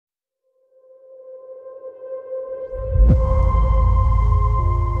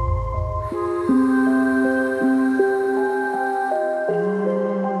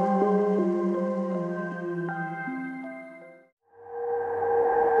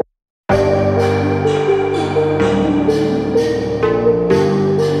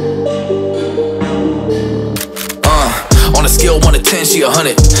10, she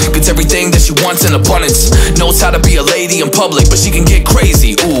 100. Gets everything that she wants in abundance. Knows how to be a lady in public, but she can get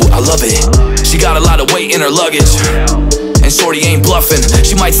crazy. Ooh, I love it. She got a lot of weight in her luggage, and shorty ain't bluffing.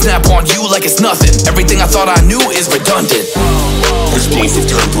 She might snap on you like it's nothing. Everything I thought I knew is redundant.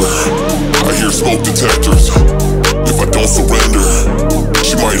 Explosive temper, I hear smoke detectors. If I don't surrender,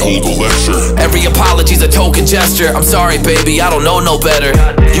 she might hold a lecture. Every apology's a token gesture. I'm sorry, baby, I don't know no better.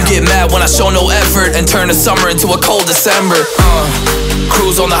 You get mad when I show no effort and turn the summer into a cold December.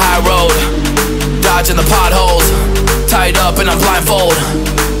 Cruise on the high road, dodging the potholes, tied up and I'm blindfold.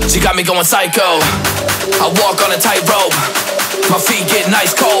 She got me going psycho. I walk on a tightrope, my feet getting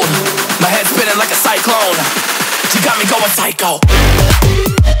ice cold, my head spinning like a cyclone. She got me going psycho.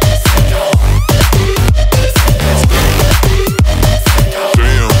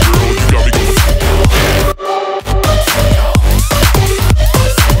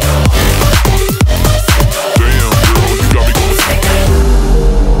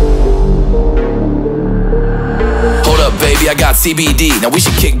 Baby, I got CBD. Now we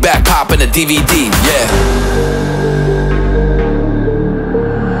should kick back, pop in a DVD, yeah.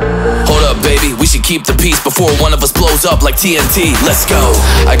 Hold up, baby, we should keep the peace before one of us blows up like TNT. Let's go.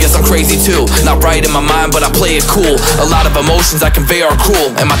 I guess I'm crazy too. Not right in my mind, but I play it cool. A lot of emotions I convey are cruel,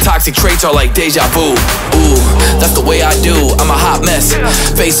 and my toxic traits are like deja vu. Ooh, that's the way I do. I'm a hot mess,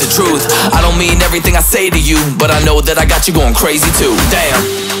 face the truth. I don't mean everything I say to you, but I know that I got you going crazy too. Damn.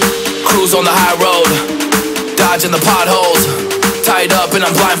 Cruise on the high road, dodging the potholes, tied up and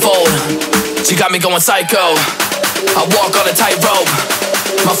I'm blindfold. She got me going psycho. I walk on a tightrope,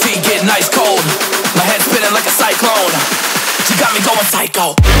 my feet getting ice cold, my head spinning like a cyclone. She got me going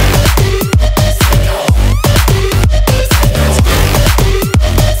psycho.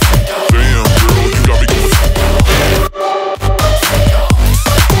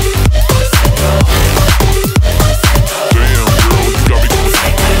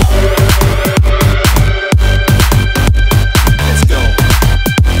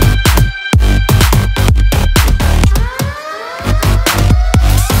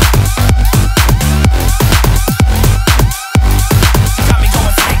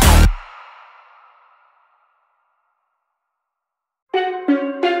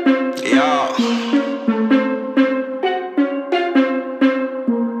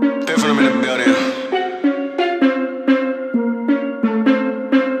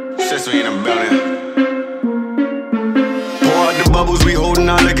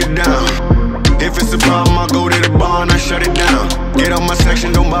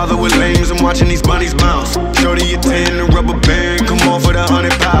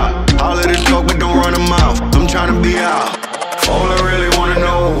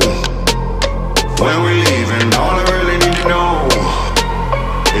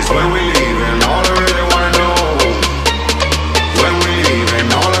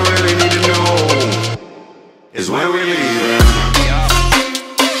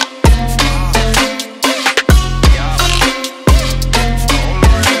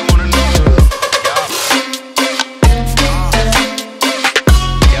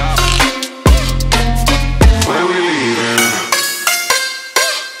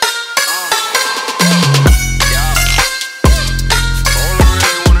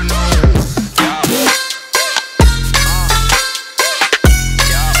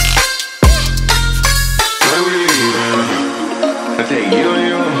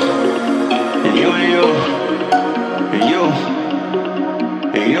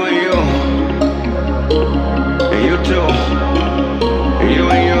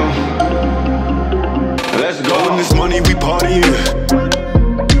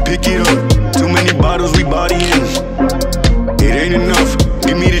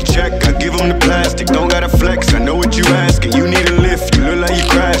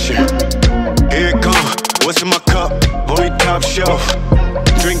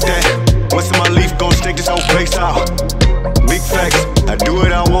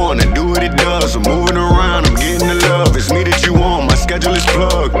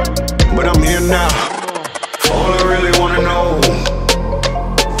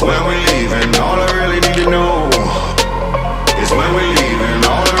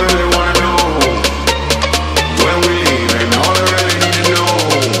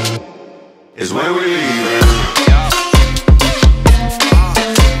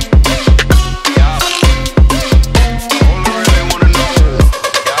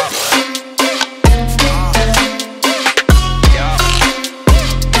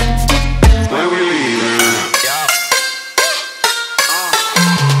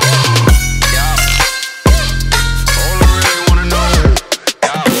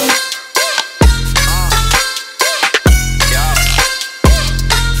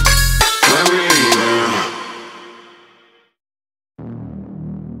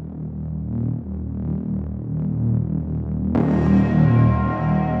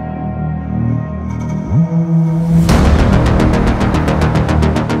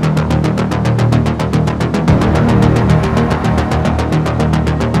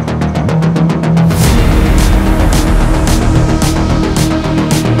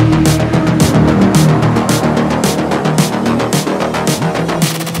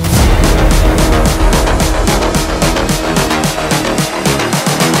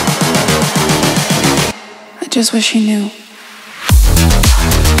 just wish he knew.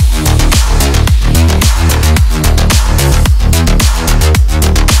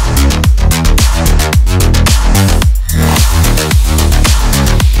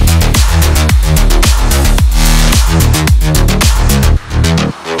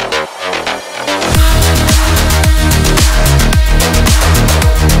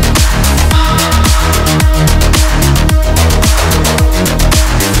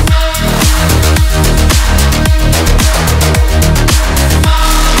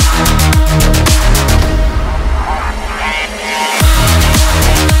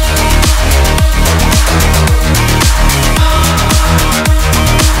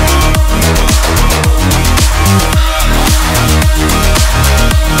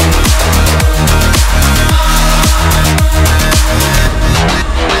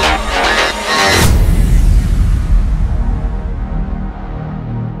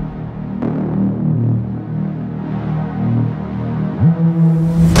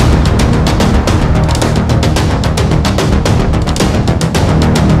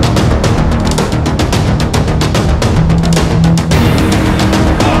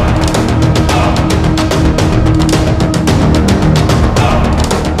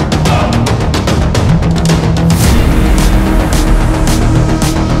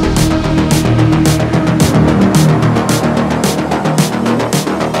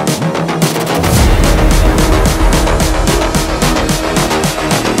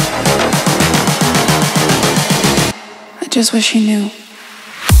 I just wish he knew.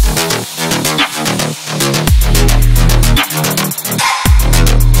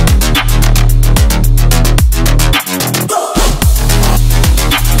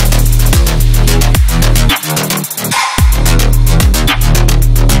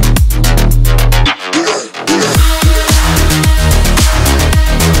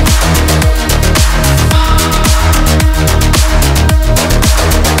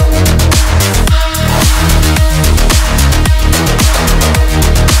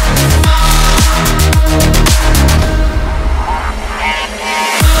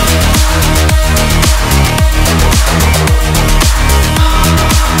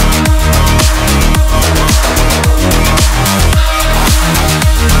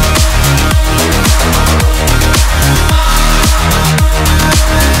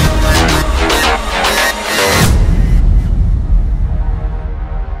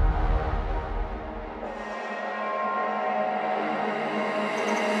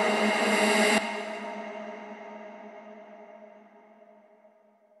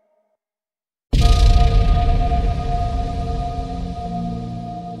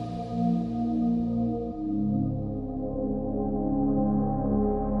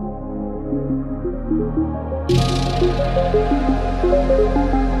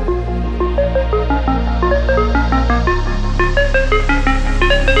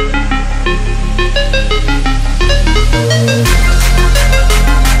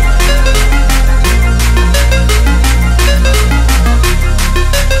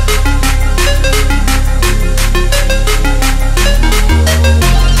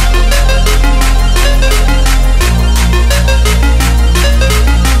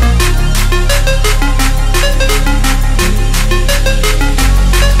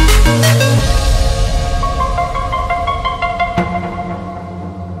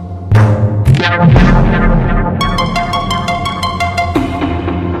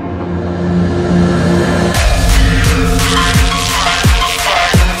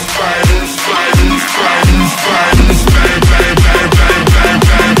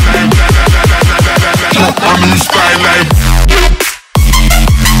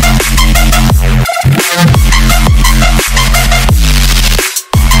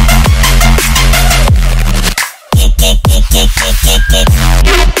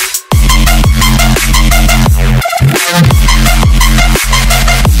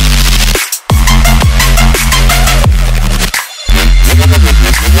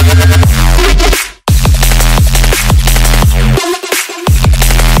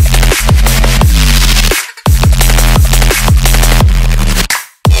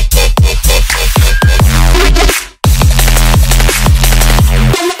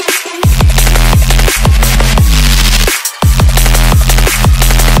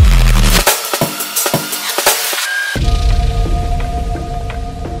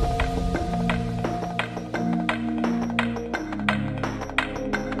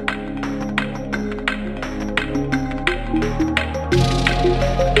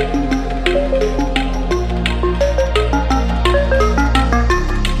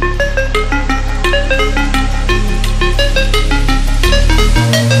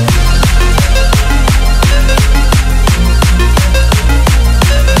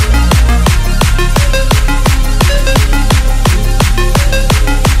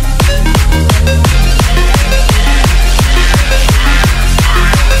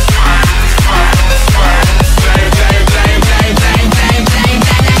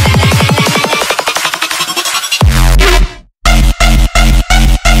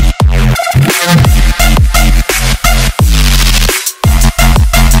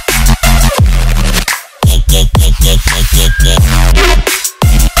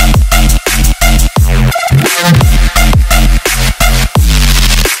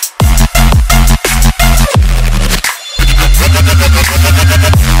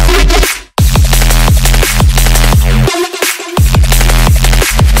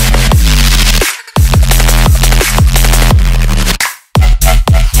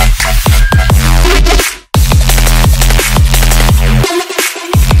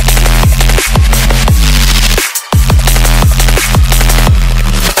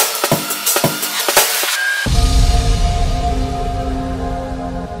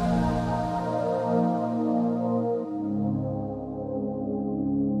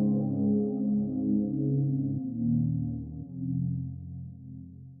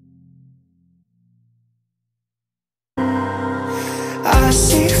 I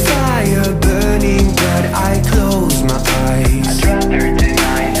see